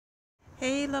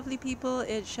Hey lovely people,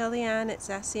 it's SASsy-Ann, it's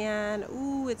SASsy-Ann.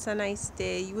 Ooh, it's a nice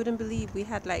day. You wouldn't believe we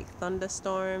had like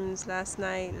thunderstorms last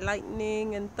night,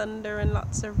 lightning and thunder and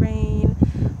lots of rain.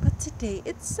 But today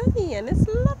it's sunny and it's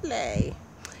lovely.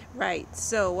 Right,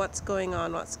 so what's going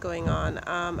on? What's going on?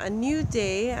 A new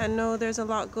day. I know there's a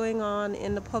lot going on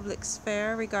in the public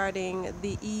sphere regarding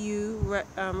the EU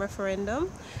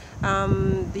referendum.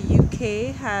 The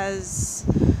UK has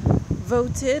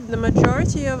voted, the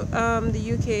majority of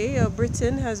the UK or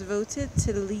Britain has voted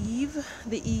to leave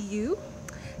the EU.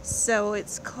 So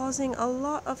it's causing a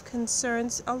lot of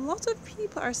concerns. A lot of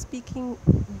people are speaking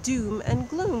doom and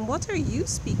gloom. What are you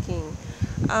speaking?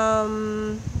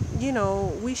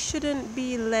 We shouldn't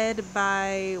be led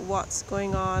by what's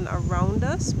going on around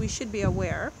us. We should be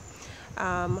aware.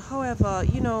 However,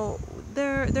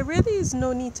 there really is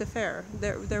no need to fear.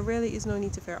 There really is no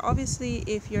need to fear. Obviously,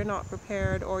 if you're not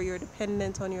prepared or you're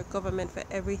dependent on your government for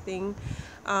everything,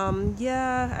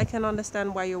 yeah, I can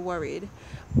understand why you're worried.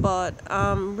 But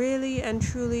really and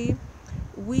truly,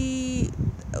 we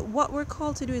what we're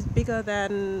called to do is bigger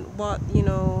than what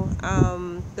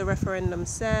the referendum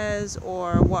says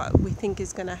or what we think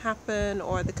is going to happen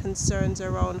or the concerns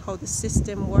around how the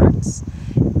system works.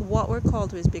 What we're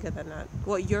called to is bigger than that.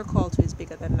 What you're called to is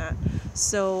bigger than that.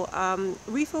 So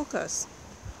refocus.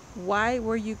 Why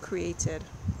were you created?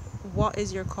 What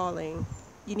is your calling?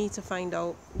 You need to find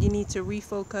out. You need to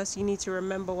refocus. You need to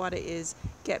remember what it is.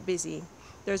 Get busy.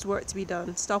 There's work to be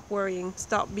done. Stop worrying.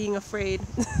 Stop being afraid.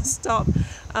 Stop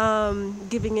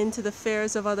giving in to the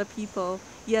fears of other people.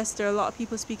 Yes, there are a lot of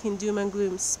people speaking doom and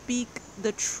gloom. Speak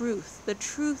the truth. The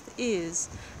truth is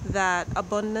that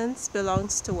abundance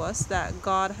belongs to us, that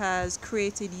God has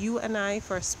created you and I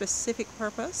for a specific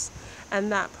purpose,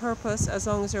 and that purpose, as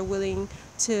long as you're willing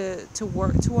to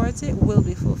work towards it, will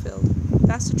be fulfilled.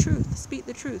 That's the truth. Speak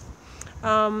the truth.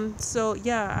 So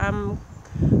yeah, I'm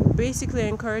basically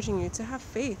encouraging you to have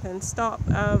faith and stop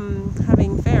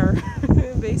having fear.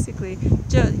 Basically,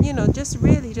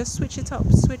 just switch it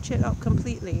up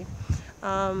completely.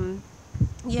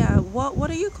 Yeah, what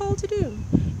are you called to do?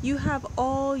 You have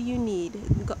all you need.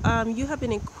 You have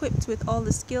been equipped with all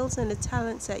the skills and the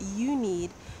talents that you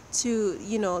need to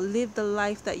live the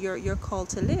life that you're called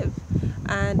to live.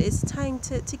 And it's time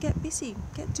to get busy,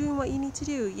 get doing what you need to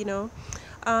do.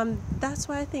 That's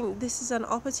why I think this is an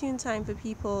opportune time for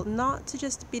people not to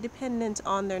just be dependent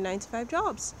on their 9 to 5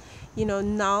 jobs.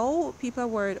 Now people are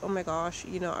worried, oh my gosh,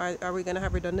 are we going to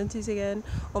have redundancies again?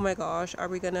 Oh my gosh, are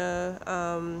we going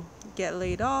to get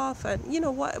laid off? And,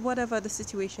 whatever the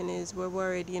situation is, we're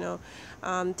worried,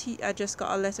 I just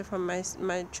got a letter from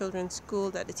my children's school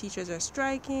that the teachers are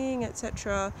striking,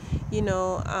 etc.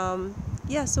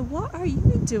 Yeah, so what are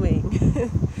you doing?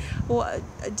 What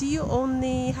do you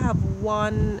only have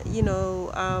one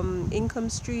income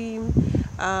stream?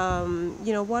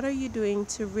 What are you doing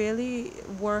to really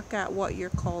work at what you're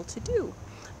called to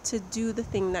do the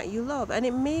thing that you love? And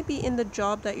it may be in the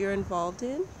job that you're involved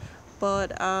in,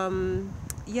 but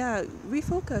yeah,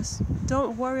 refocus.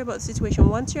 Don't worry about the situation.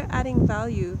 Once you're adding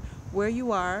value where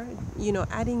you are,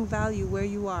 adding value where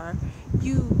you are,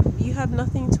 you have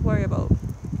nothing to worry about.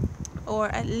 Or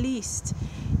at least,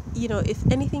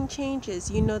 if anything changes,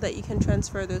 you know that you can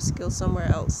transfer those skills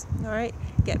somewhere else. All right,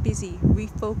 get busy,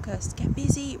 refocus, get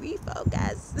busy,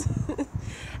 refocus.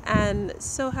 And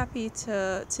so happy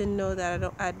to know that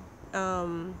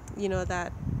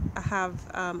that I have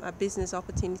a business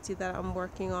opportunity that I'm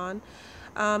working on.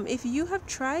 If you have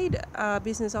tried a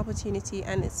business opportunity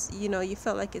and you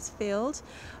felt like it's failed,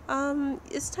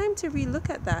 it's time to relook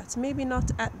at that. Maybe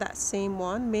not at that same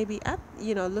one, maybe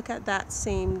look at that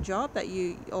same job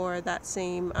or that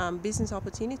same business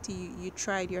opportunity you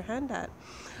tried your hand at.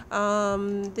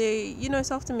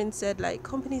 It's often been said, like,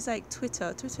 companies like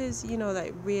Twitter is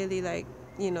like really, like,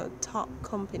 top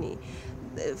company.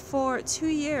 For 2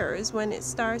 years when it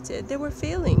started, they were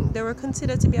failing. They were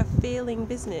considered to be a failing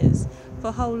business.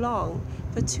 For how long?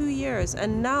 For 2 years.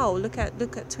 And now look at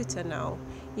Twitter now.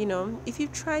 If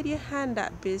you've tried your hand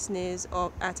at business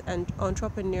or at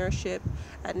entrepreneurship,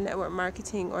 at network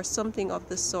marketing or something of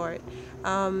the sort,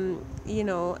 and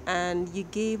you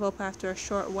gave up after a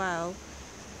short while,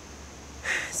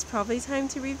 it's probably time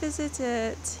to revisit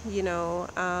it.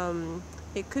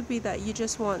 It could be that you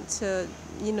just want to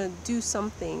do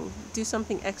something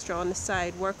extra on the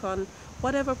side, work on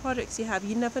whatever projects you have.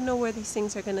 You never know where these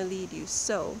things are going to lead you.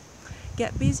 So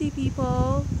get busy,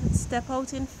 people. Step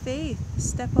out in faith,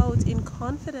 step out in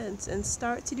confidence, and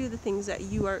start to do the things that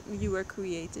you were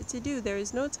created to do. There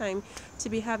is no time to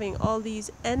be having all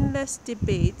these endless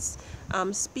debates,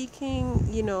 speaking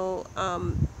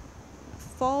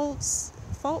false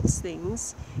false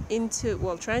things into,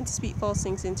 well, trying to speak false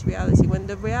things into reality, when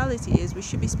the reality is we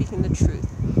should be speaking the truth.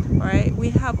 All right, we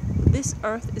have, this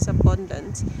earth is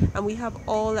abundant, and we have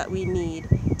all that we need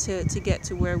to get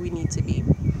to where we need to be.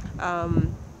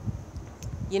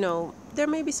 You know, there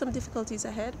may be some difficulties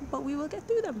ahead, but we will get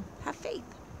through them. Have faith.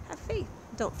 Have faith.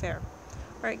 Don't fear.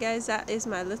 All right, guys, that is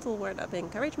my little word of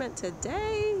encouragement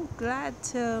today. Glad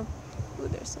to... Ooh,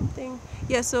 there's something.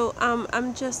 Yeah, so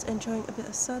I'm just enjoying a bit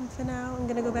of sun for now. I'm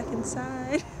gonna go back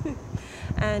inside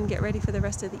and get ready for the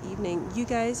rest of the evening. You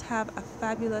guys have a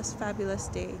fabulous, fabulous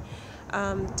day.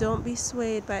 Don't be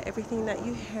swayed by everything that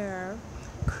you hear.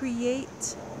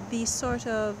 Create the sort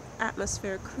of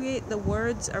atmosphere, create the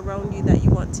words around you that you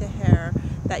want to hear,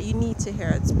 that you need to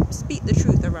hear. Speak the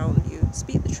truth around you.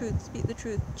 Speak the truth. Speak the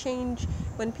truth. Change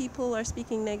when people are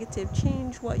speaking negative.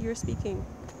 Change what you're speaking.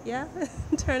 Yeah?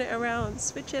 Turn it around.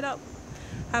 Switch it up.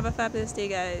 Have a fabulous day,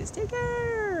 guys. Take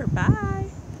care. Bye.